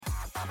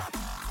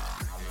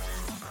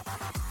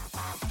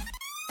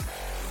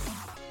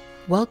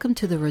Welcome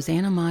to the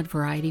Rosanna Mod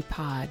Variety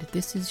Pod.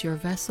 This is your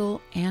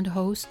vessel and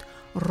host,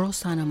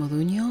 Rosana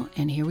Moduño,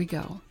 and here we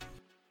go.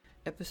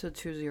 Episode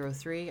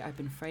 203. I've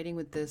been fighting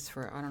with this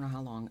for I don't know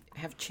how long. I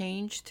have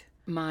changed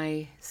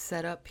my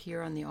setup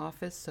here on the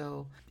office,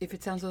 so if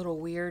it sounds a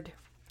little weird,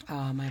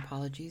 my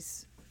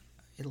apologies.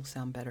 It'll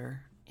sound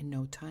better in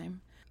no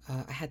time.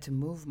 I had to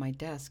move my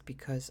desk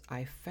because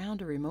I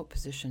found a remote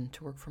position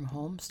to work from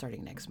home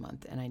starting next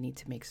month, and I need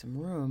to make some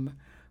room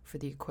for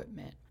the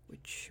equipment,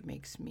 which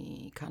makes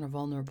me kind of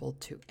vulnerable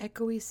to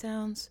echoey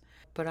sounds,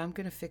 but I'm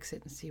going to fix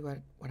it and see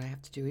what I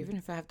have to do, even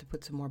if I have to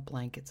put some more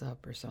blankets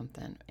up or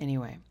something.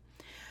 Anyway,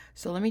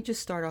 so let me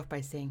just start off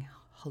by saying,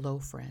 hello,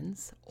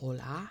 friends.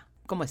 Hola.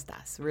 ¿Cómo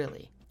estás?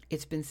 Really.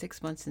 It's been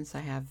 6 months since I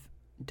have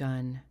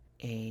done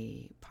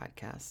a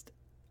podcast,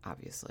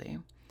 obviously.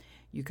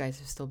 You guys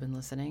have still been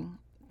listening.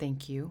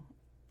 Thank you,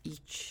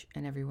 each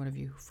and every one of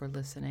you, for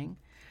listening.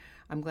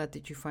 I'm glad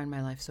that you find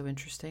my life so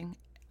interesting.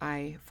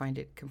 I find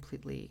it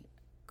completely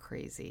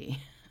crazy.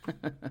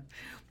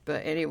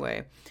 But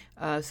anyway,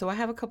 so I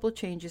have a couple of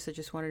changes. I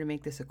just wanted to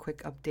make this a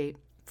quick update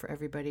for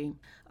everybody.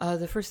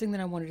 The first thing that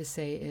I wanted to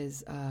say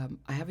is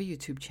I have a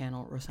YouTube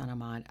channel, Rosana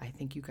Mod. I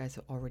think you guys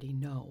already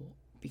know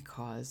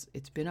because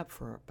it's been up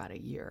for about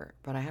a year,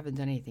 but I haven't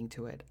done anything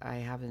to it. I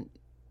haven't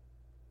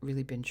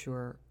really been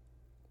sure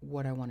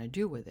what I want to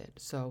do with it.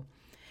 So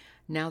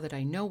now that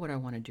I know what I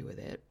want to do with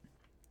it,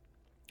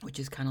 which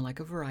is kind of like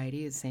a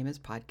variety, the same as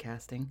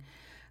podcasting,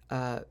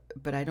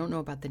 but I don't know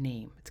about the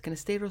name. It's going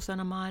to stay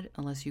Rosana Mod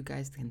unless you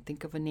guys can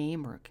think of a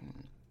name or can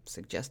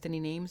suggest any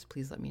names.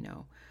 Please let me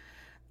know.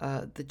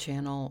 The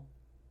channel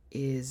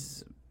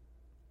is,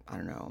 I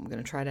don't know, I'm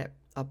going to try to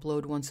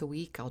upload once a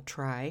week. I'll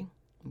try,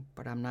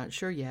 but I'm not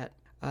sure yet.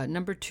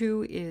 Number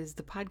 2 is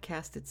the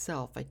podcast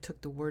itself. I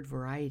took the word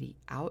variety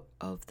out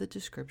of the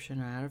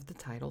description or out of the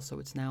title, so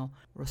it's now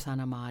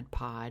Rosana Mod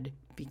Pod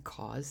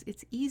because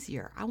it's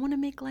easier. I want to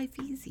make life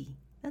easy.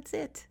 That's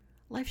it.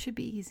 Life should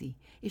be easy.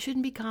 It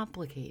shouldn't be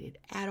complicated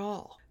at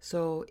all.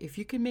 So if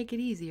you can make it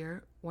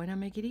easier, why not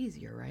make it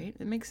easier, right?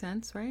 It makes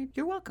sense, right?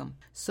 You're welcome.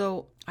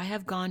 So I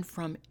have gone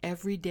from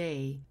every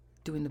day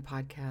doing the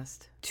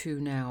podcast to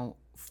now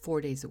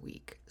 4 days a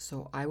week.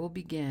 So I will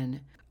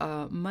begin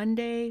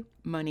Monday,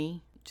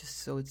 money, just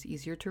so it's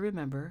easier to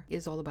remember,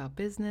 is all about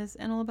business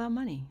and all about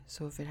money.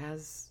 So if it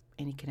has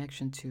any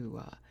connection to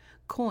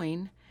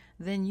coin,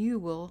 then you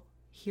will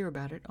hear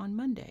about it on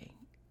Monday.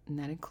 And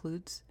that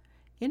includes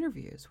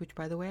interviews, which,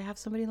 by the way, I have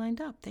somebody lined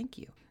up. Thank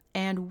you.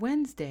 And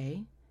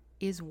Wednesday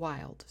is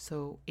wild.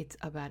 So it's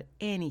about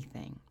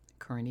anything.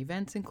 Current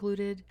events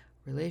included,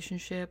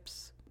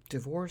 relationships,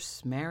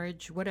 divorce,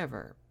 marriage,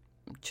 whatever.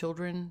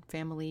 Children,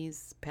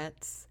 families,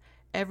 pets,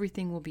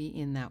 everything will be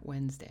in that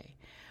Wednesday.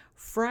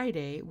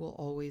 Friday will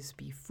always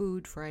be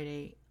Food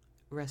Friday,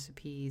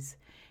 recipes,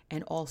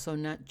 and also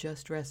not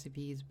just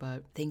recipes,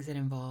 but things that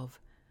involve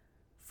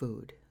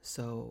food.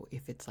 So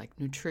if it's like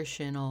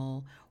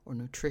nutritional or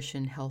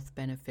nutrition, health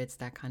benefits,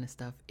 that kind of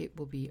stuff, it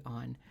will be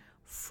on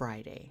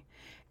Friday.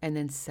 And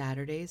then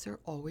Saturdays are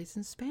always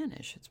in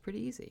Spanish. It's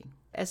pretty easy.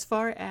 As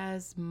far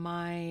as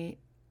my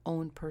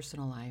own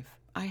personal life,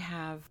 I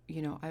have,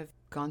 I've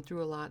gone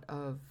through a lot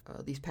of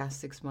these past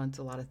 6 months,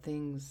 a lot of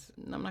things.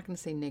 I'm not going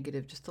to say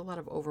negative, just a lot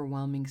of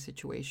overwhelming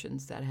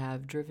situations that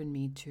have driven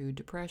me to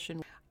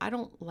depression. I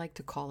don't like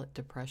to call it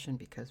depression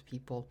because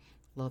people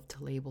love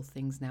to label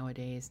things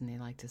nowadays, and they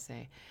like to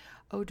say,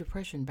 oh,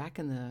 depression. Back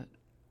in the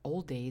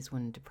old days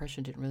when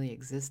depression didn't really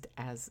exist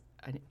as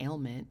an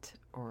ailment,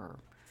 or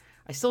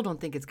I still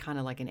don't think it's kind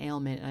of like an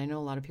ailment. And I know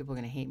a lot of people are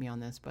going to hate me on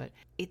this, but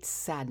it's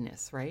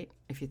sadness, right?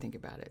 If you think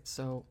about it.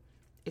 So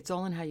it's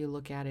all in how you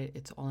look at it.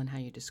 It's all in how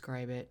you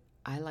describe it.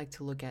 I like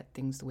to look at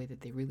things the way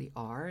that they really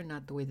are, and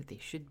not the way that they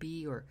should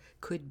be or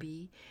could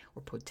be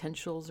or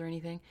potentials or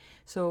anything.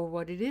 So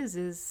what it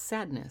is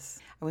sadness.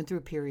 I went through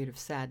a period of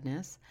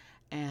sadness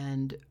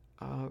and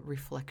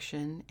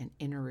reflection and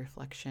inner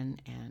reflection,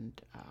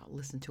 and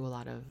listened to a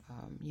lot of,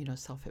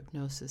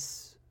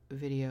 self-hypnosis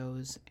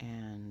videos,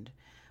 and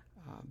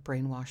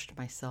brainwashed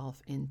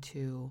myself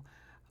into,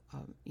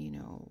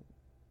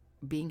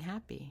 being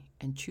happy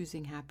and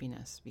choosing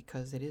happiness,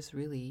 because it is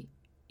really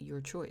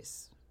your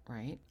choice,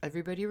 right?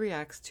 Everybody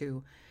reacts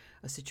to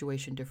a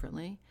situation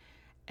differently,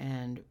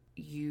 and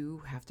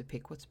you have to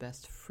pick what's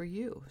best for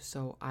you.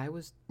 So I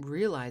was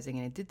realizing,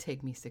 and it did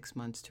take me 6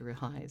 months to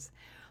realize,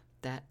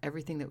 that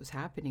everything that was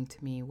happening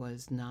to me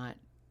was not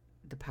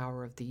the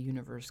power of the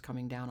universe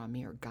coming down on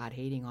me or God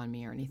hating on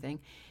me or anything.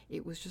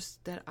 It was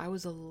just that I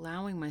was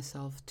allowing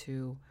myself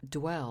to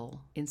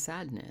dwell in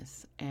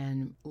sadness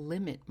and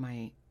limit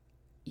my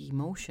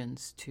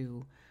emotions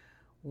to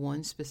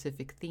one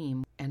specific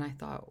theme. And I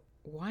thought,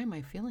 why am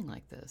I feeling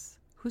like this?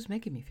 Who's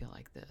making me feel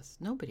like this?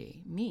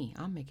 Nobody. Me.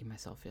 I'm making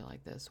myself feel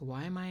like this.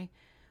 Why am I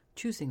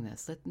choosing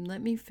this?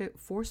 Let me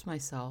force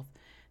myself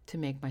to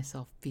make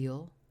myself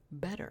feel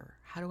better.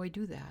 How do I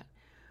do that?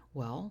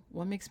 Well,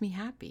 what makes me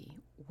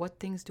happy? What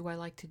things do I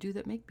like to do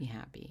that make me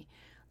happy?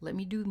 Let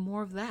me do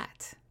more of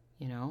that,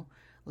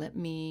 Let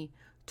me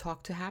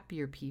talk to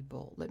happier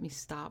people. Let me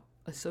stop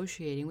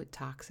associating with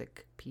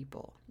toxic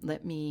people.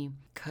 Let me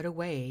cut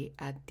away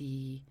at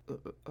the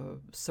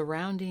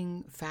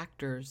surrounding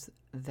factors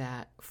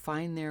that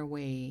find their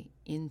way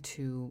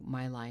into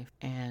my life.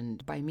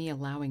 And by me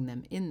allowing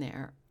them in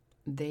there,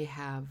 they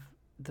have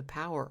the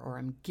power, or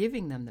I'm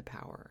giving them the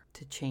power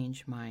to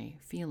change my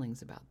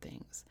feelings about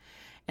things.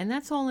 And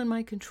that's all in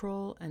my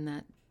control, and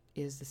that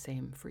is the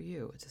same for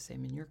you. It's the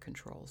same in your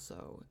control.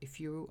 So if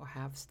you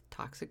have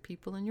toxic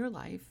people in your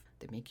life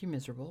that make you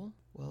miserable,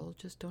 well,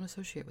 just don't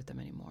associate with them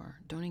anymore.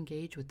 Don't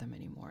engage with them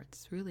anymore.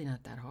 It's really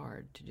not that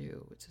hard to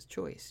do. It's a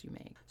choice you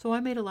make. So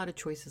I made a lot of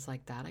choices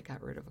like that. I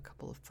got rid of a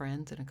couple of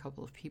friends and a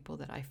couple of people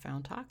that I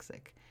found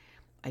toxic.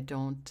 I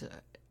don't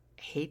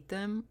hate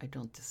them. I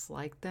don't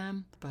dislike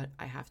them, but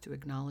I have to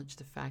acknowledge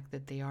the fact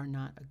that they are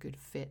not a good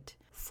fit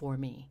for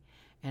me.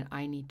 And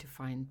I need to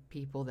find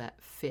people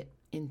that fit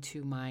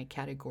into my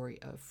category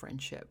of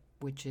friendship,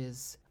 which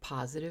is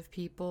positive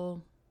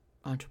people,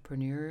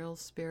 entrepreneurial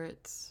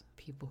spirits,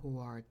 people who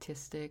are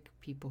artistic,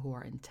 people who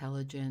are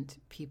intelligent,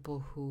 people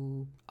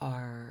who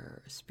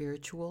are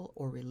spiritual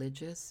or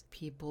religious,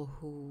 people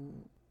who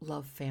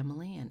love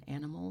family and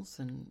animals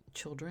and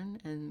children,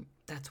 and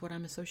that's what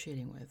I'm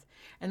associating with.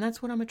 And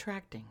that's what I'm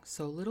attracting.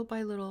 So little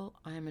by little,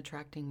 I am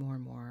attracting more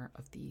and more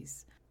of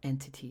these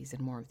entities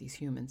and more of these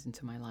humans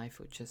into my life,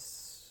 which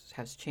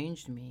has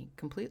changed me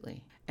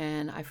completely.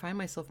 And I find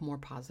myself more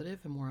positive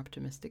and more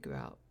optimistic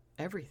about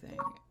everything.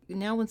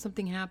 Now when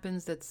something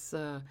happens that's,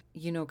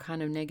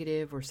 kind of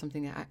negative or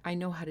something, that I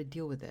know how to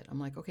deal with it. I'm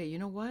like, okay, you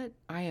know what?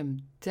 I am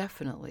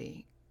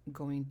definitely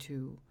going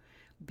to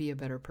be a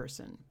better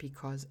person,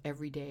 because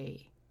every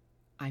day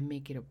I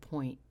make it a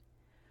point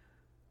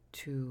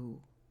to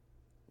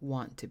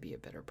want to be a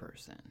better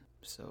person.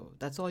 So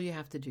that's all you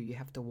have to do. You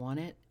have to want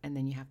it, and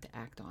then you have to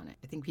act on it.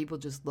 I think people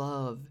just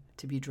love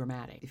to be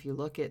dramatic. If you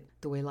look at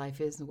the way life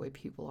is and the way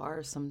people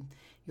are,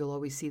 you'll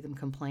always see them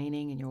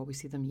complaining, and you'll always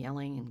see them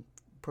yelling and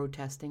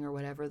protesting or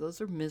whatever. Those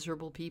are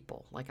miserable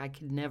people. Like, I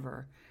could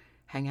never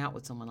hang out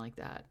with someone like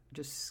that.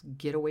 Just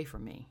get away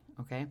from me,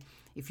 okay?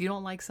 If you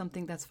don't like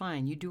something, that's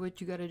fine. You do what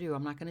you got to do.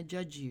 I'm not going to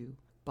judge you,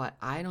 but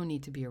I don't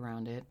need to be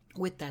around it.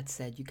 With that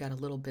said, you got a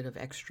little bit of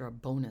extra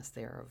bonus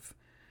there of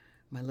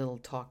my little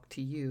talk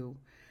to you.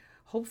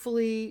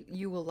 Hopefully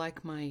you will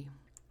like my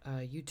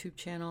YouTube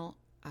channel.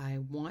 I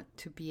want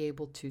to be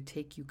able to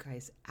take you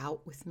guys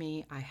out with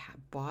me. I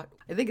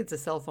think it's a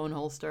cell phone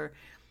holster.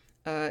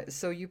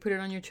 So you put it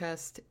on your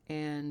chest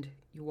and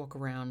you walk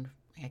around.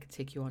 I could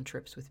take you on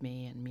trips with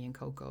me, and me and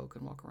Coco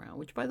can walk around.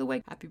 Which, by the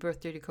way, happy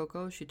birthday to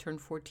Coco. She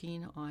turned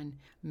 14 on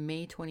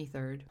May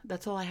 23rd.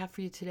 That's all I have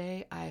for you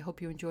today. I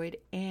hope you enjoyed,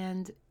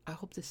 and I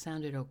hope this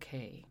sounded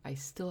okay. I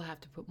still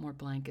have to put more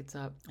blankets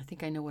up. I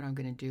think I know what I'm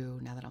going to do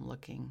now that I'm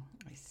looking.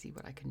 I see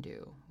what I can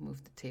do.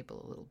 Move the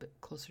table a little bit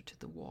closer to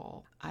the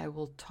wall. I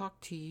will talk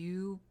to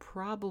you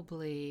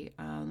probably,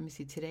 let me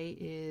see, today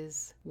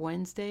is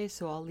Wednesday,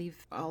 so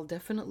I'll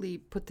definitely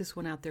put this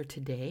one out there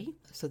today.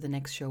 So the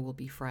next show will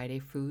be Friday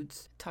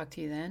Foods. Talk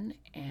to you then,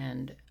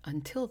 and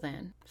until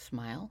then,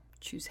 smile,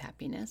 choose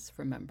happiness,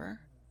 remember,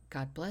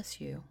 God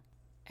bless you,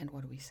 and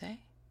what do we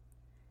say?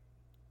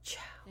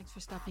 Ciao. Thanks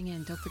for stopping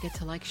in. Don't forget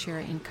to like, share,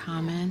 and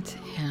comment,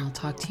 and I'll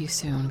talk to you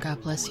soon.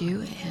 God bless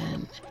you,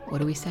 and what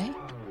do we say?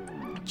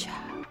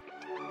 Ciao.